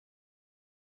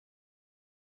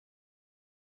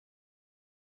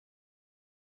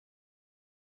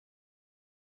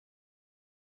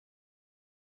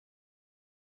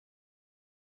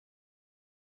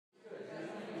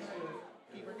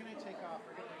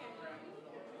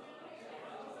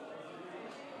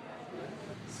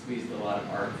squeezed a lot of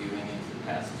art viewing into the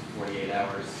past 48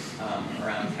 hours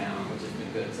around town, which has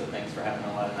been good. So thanks for having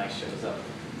a lot of nice shows up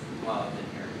while I've been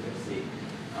here to see.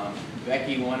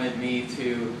 Becky wanted me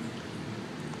to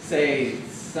say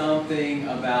something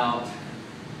about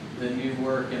the new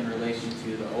work in relation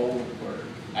to the old work,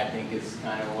 I think is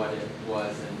kind of what it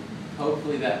was. And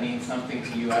hopefully that means something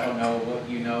to you. I don't know what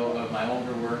you know of my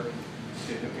older work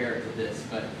to compare it to this,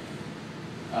 but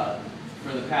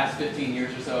for the past 15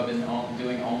 years or so, I've been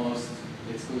doing almost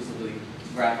exclusively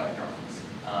graphite drawings,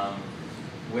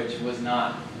 which was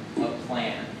not a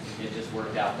plan. It just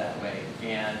worked out that way.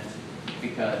 And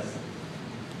because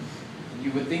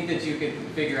you would think that you could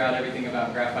figure out everything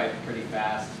about graphite pretty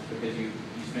fast because you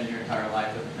spend your entire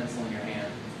life with a pencil in your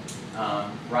hand,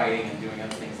 writing and doing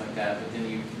other things like that. But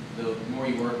then the more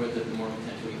you work with it, the more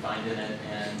potential you find in it.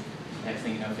 And next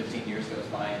thing you know, 15 years goes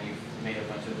by and you've made a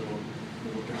bunch of little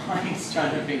drawings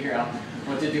trying to figure out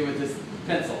what to do with this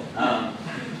pencil.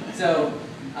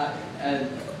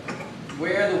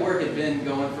 Where the work had been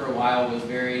going for a while was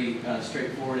very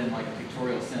straightforward in like a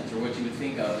pictorial sense, or what you would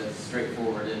think of as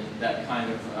straightforward, and that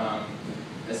kind of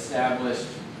established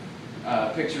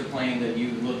picture plane that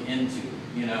you look into,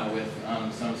 you know, with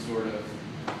some sort of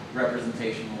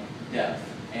representational depth.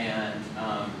 And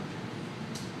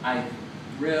I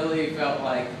really felt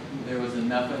like there was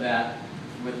enough of that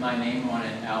with my name on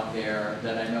it out there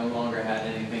that I no longer had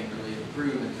anything really to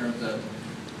prove in terms of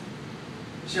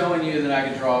showing you that I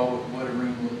could draw what a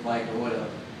room looked like, or what a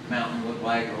mountain looked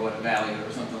like, or what a valley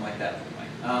or something like that looked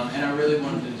like. And I really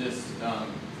wanted to just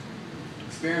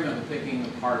experiment with picking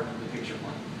apart the picture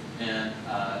plane and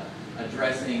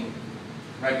addressing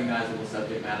recognizable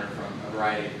subject matter from a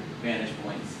variety of vantage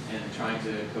points and trying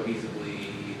to cohesively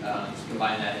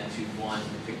combine that into one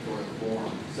pictorial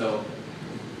form. So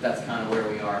that's kind of where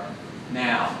we are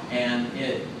now. And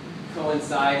it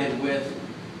coincided with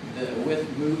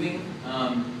moving.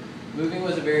 Moving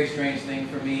was a very strange thing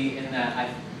for me in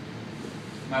that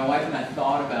my wife and I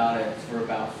thought about it for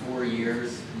about 4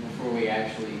 years before we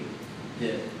actually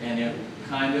did it. And it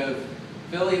kind of,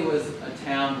 Philly was a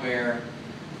town where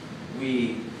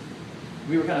we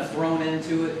were kind of thrown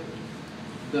into it.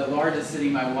 The largest city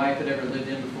my wife had ever lived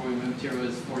in before we moved here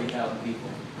was 40,000 people.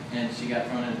 And she got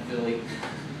thrown into Philly,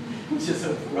 which is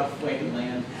a rough way to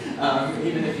land.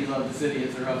 Even if you love the city,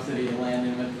 it's a rough city to land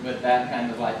in with that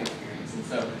kind of life experience. And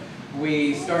so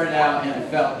we started out and it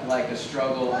felt like a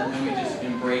struggle, and then we just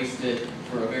embraced it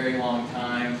for a very long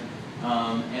time.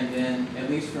 And then, at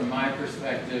least from my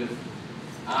perspective,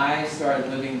 I started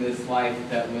living this life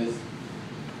that was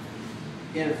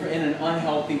in an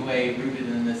unhealthy way rooted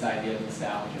in this idea of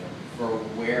nostalgia for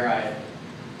where I had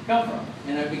come from.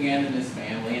 And I began to miss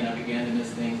family, and I began to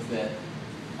miss things that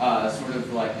sort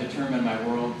of like determine my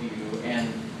worldview. And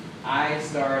I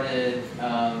started,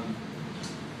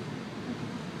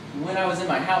 when I was in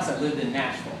my house, I lived in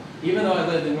Nashville. Even though I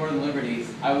lived in Northern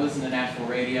Liberties, I would listen to Nashville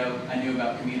radio. I knew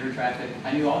about commuter traffic.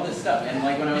 I knew all this stuff. And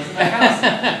like when I was in my house,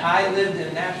 I lived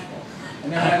in Nashville.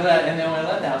 And then when I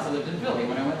left the house, I lived in Philly.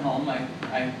 When I went home, I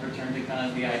returned to kind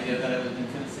of the idea that I lived in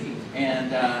Tennessee.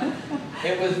 And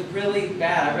it was really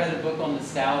bad. I read a book on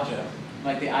nostalgia,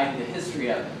 like the history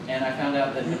of it. And I found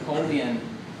out that Napoleon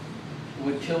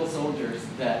would kill soldiers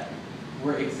that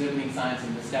were exhibiting signs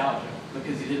of nostalgia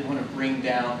because he didn't want to bring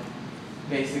down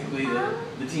basically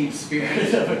the team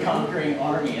spirit of a conquering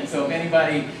army. And so if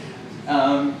anybody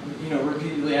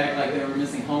repeatedly acted like they were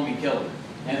missing home, he killed them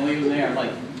and leave them there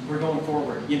like, we're going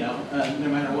forward, no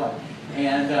matter what.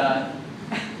 And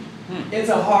it's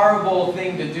a horrible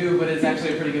thing to do, but it's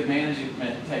actually a pretty good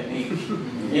management technique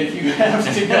if you have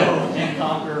to go and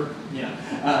conquer,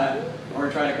 or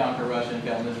try to conquer Russia and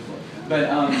fail miserably. But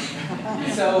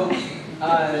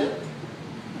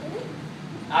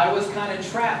I was kind of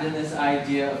trapped in this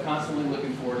idea of constantly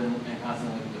looking forward and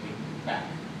constantly looking back.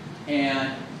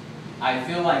 And I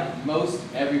feel like most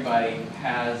everybody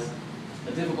has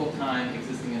a difficult time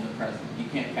existing in the present. You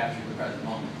can't capture the present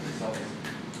moment. It's always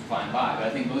flying by. But I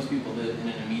think most people live in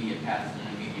an immediate past and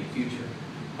an immediate future.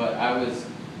 But I was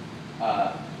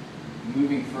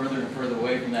moving further and further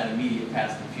away from that immediate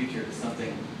past and future to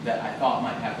something that I thought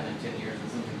might happen in 10 years and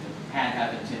something that had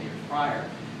happened 10 years prior.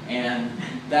 And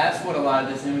that's what a lot of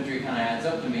this imagery kind of adds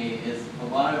up to me, is a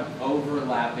lot of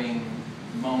overlapping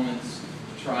moments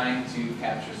trying to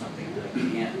capture something that I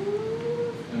can't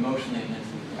emotionally and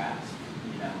mentally grasp.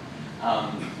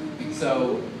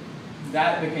 So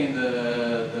that became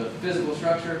the physical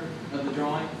structure of the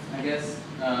drawing, I guess,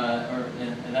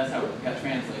 and that's how it got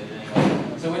translated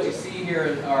anyway. So what you see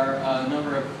here are a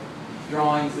number of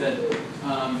drawings that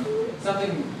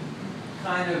something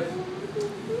kind of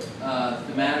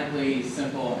thematically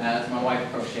simple as my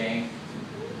wife crocheting,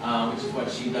 which is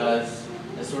what she does.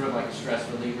 It's sort of like a stress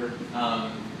reliever.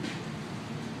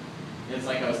 It's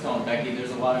like I was telling Becky,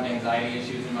 there's a lot of anxiety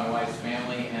issues in my wife's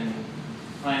family, and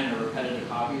finding a repetitive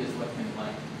hobby is what can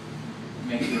like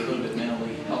make you a little bit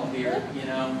mentally healthier, you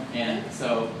know. And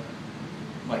so,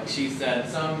 like she said,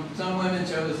 some women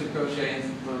chose to crochet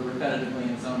repetitively,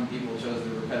 and some people chose to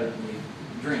repetitively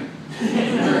drink.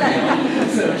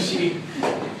 So she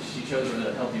chose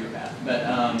the healthier path. But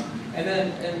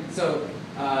so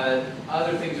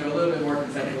other things are a little bit more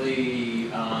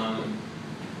conceptually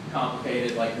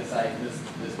complicated, like this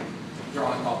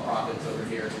drawing called Profits over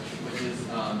here, which is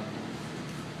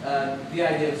the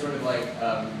idea of sort of like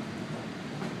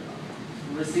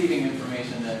receiving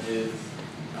information that is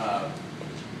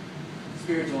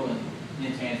spiritual and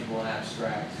intangible and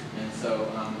abstract. And so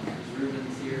there's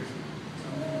Rubens here.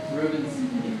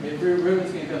 If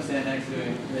Rubens can come stand next to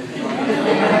him, I'm going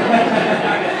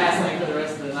to hassle him for the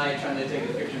rest of the night trying to take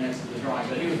a picture next to the drawing,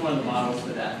 but he was one of the models for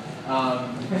that.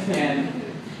 And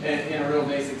in a real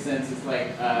basic sense, it's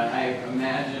like I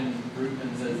imagine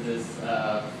Rubens as this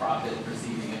prophet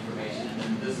receiving information, and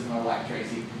then this is my wife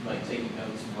Tracy, like taking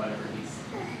notes from whatever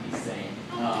he's saying.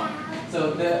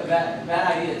 So that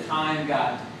idea of time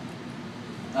got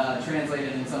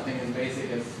translated in something as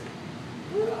basic as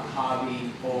a hobby,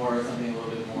 or something a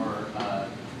little bit more,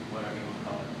 whatever you want to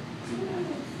call it,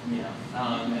 you know.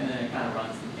 And then it kind of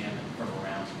runs the gamut from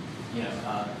around, you know,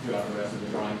 throughout the rest of the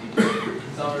drawing.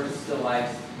 Some are still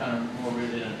lifes, kind of more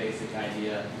rooted in a basic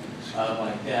idea of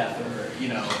like death, or, you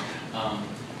know,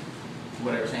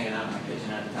 whatever's hanging out in my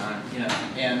kitchen at the time, you know.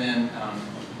 And then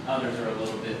others are a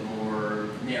little bit more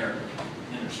narrative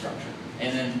in their structure.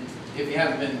 And then if you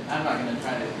haven't been, I'm not going to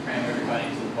try to cram everybody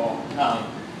into the ball.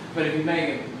 But if you make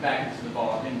it back into the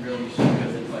ball, I think really you should,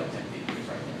 because it's like 10 feet, it's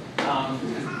right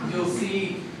there. You'll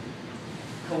see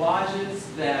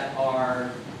collages that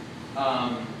are,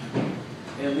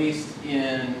 at least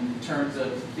in terms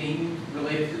of theme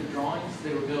related to the drawings,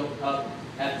 they were built up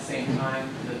at the same time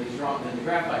that these drawings and the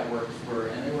graphite works were,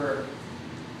 and they were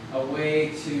a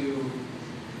way to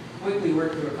quickly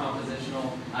work through a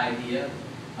compositional idea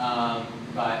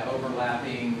by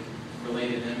overlapping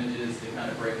related images to kind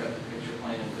of break up the picture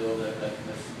plane and build a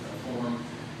form.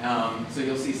 So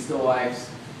you'll see still lifes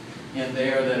in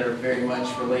there that are very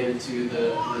much related to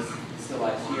the still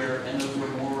lifes here, and those were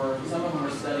more, some of them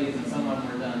were studies and some of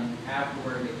them were done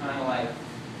afterward to kind of like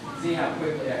see how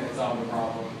quickly I could solve a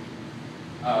problem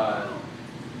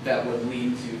that would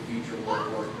lead to future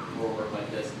work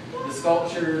like this. The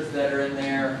sculptures that are in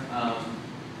there,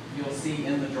 you'll see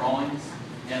in the drawings,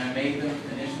 and I made them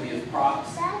initially as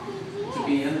props to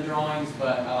be in the drawings,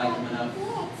 but I like them enough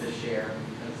to share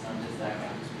because I'm just that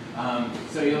guy.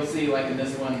 So you'll see, like in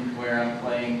this one, where I'm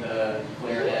playing the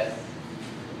clarinet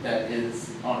that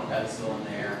is on a pedestal in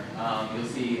there. You'll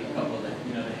see a couple of the,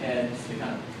 you know, the heads, the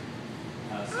kind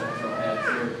of sculptural heads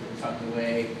here tucked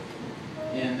away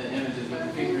in the images with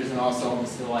the figures, and also on the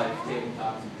still life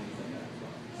tabletops and things like that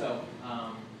as well. So.